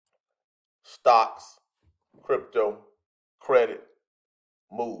stocks, crypto, credit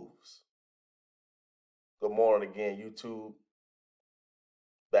moves. Good morning again, YouTube.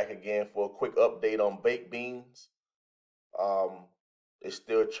 Back again for a quick update on baked beans. It's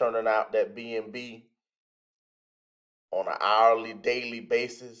still churning out that BNB on an hourly, daily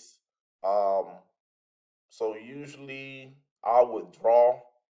basis. So usually I'll withdraw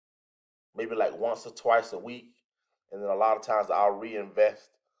maybe like once or twice a week, and then a lot of times I'll reinvest.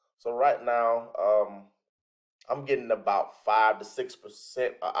 So right now, I'm getting about 5 to 6%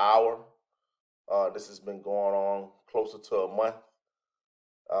 an hour. This has been going on closer to a month.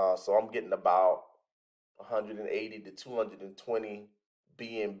 So I'm getting about 180 to 220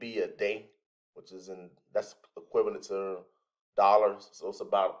 BNB a day, which is that's equivalent to dollars. So it's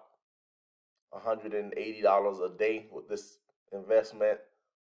about $180 a day with this investment.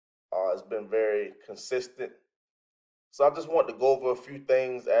 It's been very consistent. So I just want to go over a few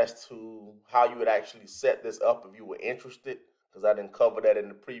things as to how you would actually set this up if you were interested, because I didn't cover that in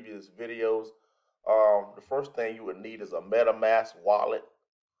the previous videos. The first thing you would need is a MetaMask wallet.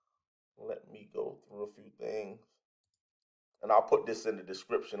 Let me go through a few things, and I'll put this in the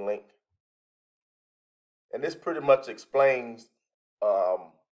description link. And this pretty much explains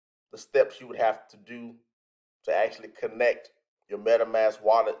the steps you would have to do to actually connect your MetaMask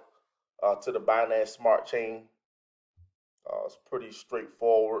wallet to the Binance Smart Chain. It's pretty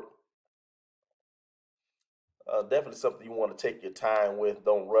straightforward. Definitely something you want to take your time with.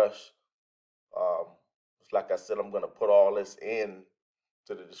 Don't rush. Just like I said, I'm going to put all this in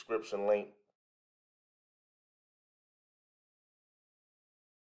to the description link.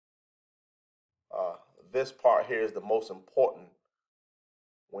 This part here is the most important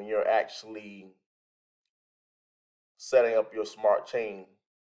when you're actually setting up your smart chain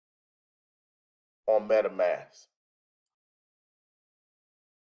on MetaMask.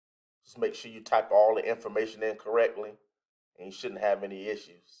 Just make sure you type all the information in correctly, and you shouldn't have any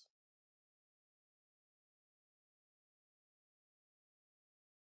issues.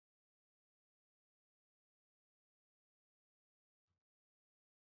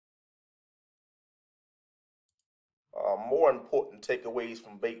 More important takeaways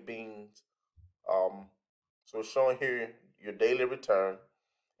from baked beans. So it's showing here your daily return,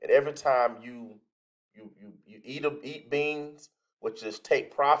 and every time you eat beans, which is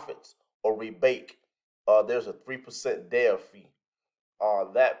take profits or rebake, there's a 3% DAO fee.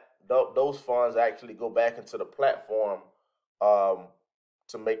 Those funds actually go back into the platform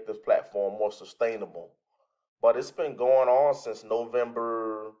to make this platform more sustainable. But it's been going on since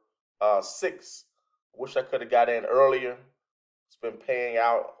November 6th. Wish I could have got in earlier. It's been paying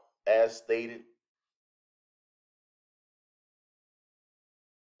out as stated.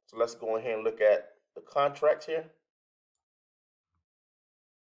 So let's go ahead and look at the contract here.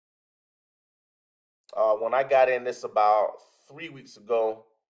 When I got in this about 3 weeks ago,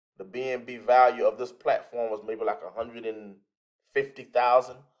 the BNB value of this platform was maybe like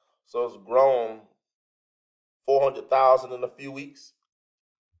 150,000. So it's grown 400,000 in a few weeks.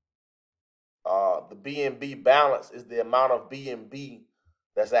 The BNB balance is the amount of BNB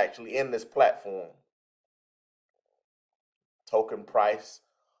that's actually in this platform. Token price.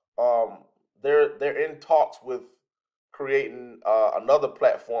 They're in talks with creating another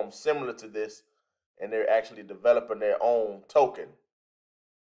platform similar to this, and they're actually developing their own token.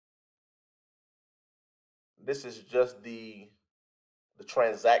 This is just the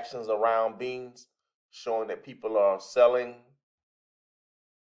transactions around beans, showing that people are selling,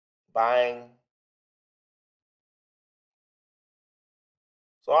 buying.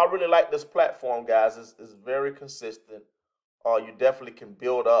 So I really like this platform, guys. It's very consistent. You definitely can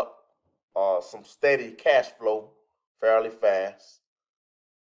build up some steady cash flow fairly fast.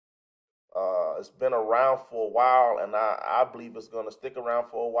 It's been around for a while, and I believe it's going to stick around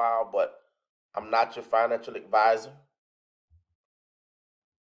for a while, but I'm not your financial advisor.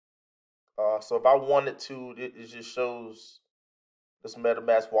 So if I wanted to, it just shows, this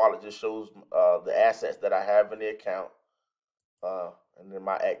MetaMask wallet just shows the assets that I have in the account and then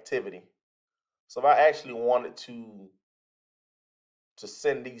my activity. So if I actually wanted to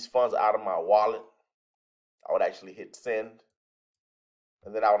send these funds out of my wallet, I would actually hit send.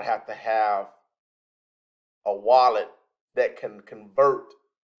 And then I would have to have a wallet that can convert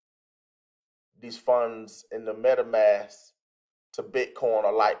these funds in the MetaMask to Bitcoin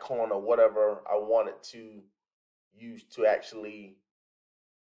or Litecoin or whatever I wanted to use to actually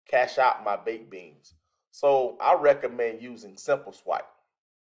cash out my baked beans. So I recommend using SimpleSwipe.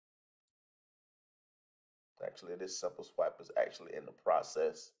 Actually, this SimpleSwipe is actually in the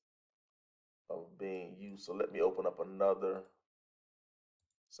process of being used. So let me open up another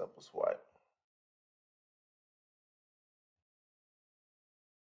SimpleSwipe.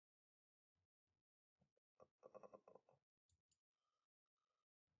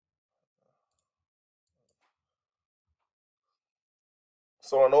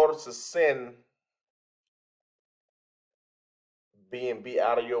 So in order to send BNB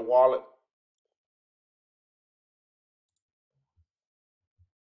out of your wallet,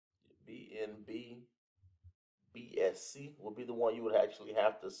 BNB BSC will be the one you would actually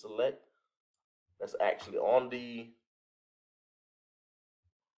have to select. That's actually on the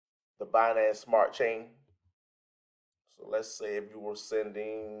Binance Smart Chain. So let's say if you were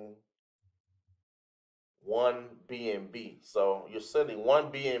sending 1 BNB. So you're sending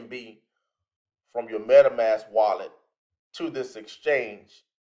 1 BNB from your MetaMask wallet to this exchange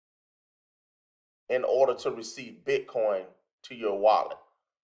in order to receive Bitcoin to your wallet.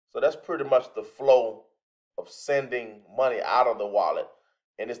 So that's pretty much the flow of sending money out of the wallet.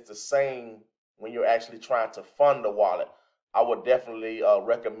 And it's the same when you're actually trying to fund the wallet. I would definitely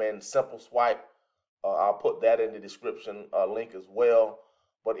recommend Simple Swipe. I'll put that in the description link as well.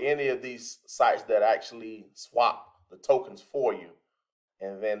 But any of these sites that actually swap the tokens for you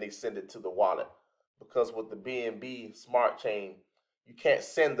and then they send it to the wallet. Because with the BNB Smart Chain, you can't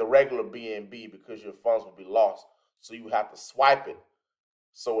send the regular BNB because your funds will be lost. So you have to swipe it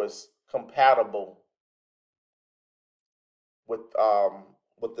so it's compatible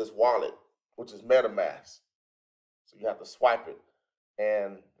with this wallet, which is MetaMask. So you have to swipe it.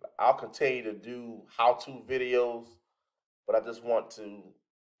 And I'll continue to do how-to videos, but I just want to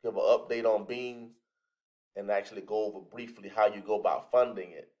give an update on Beans and actually go over briefly how you go about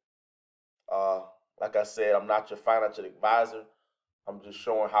funding it. Like I said, I'm not your financial advisor. I'm just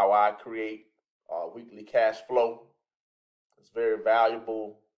showing how I create weekly cash flow. It's very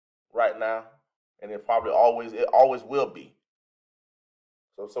valuable right now, and it always will be.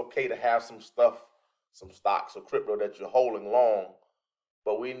 So it's okay to have some stuff, some stocks or crypto that you're holding long,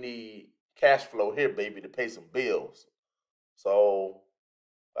 but we need cash flow here, baby, to pay some bills. So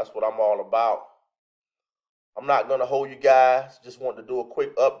that's what I'm all about. I'm not going to hold you guys. Just want to do a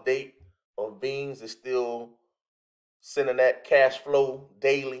quick update of Beans. Is still sending that cash flow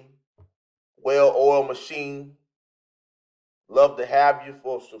daily. Well-oiled machine. Love to have you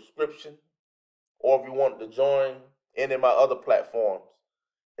for a subscription, or if you want to join any of my other platforms.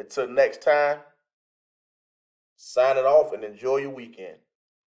 Until next time, sign it off and enjoy your weekend.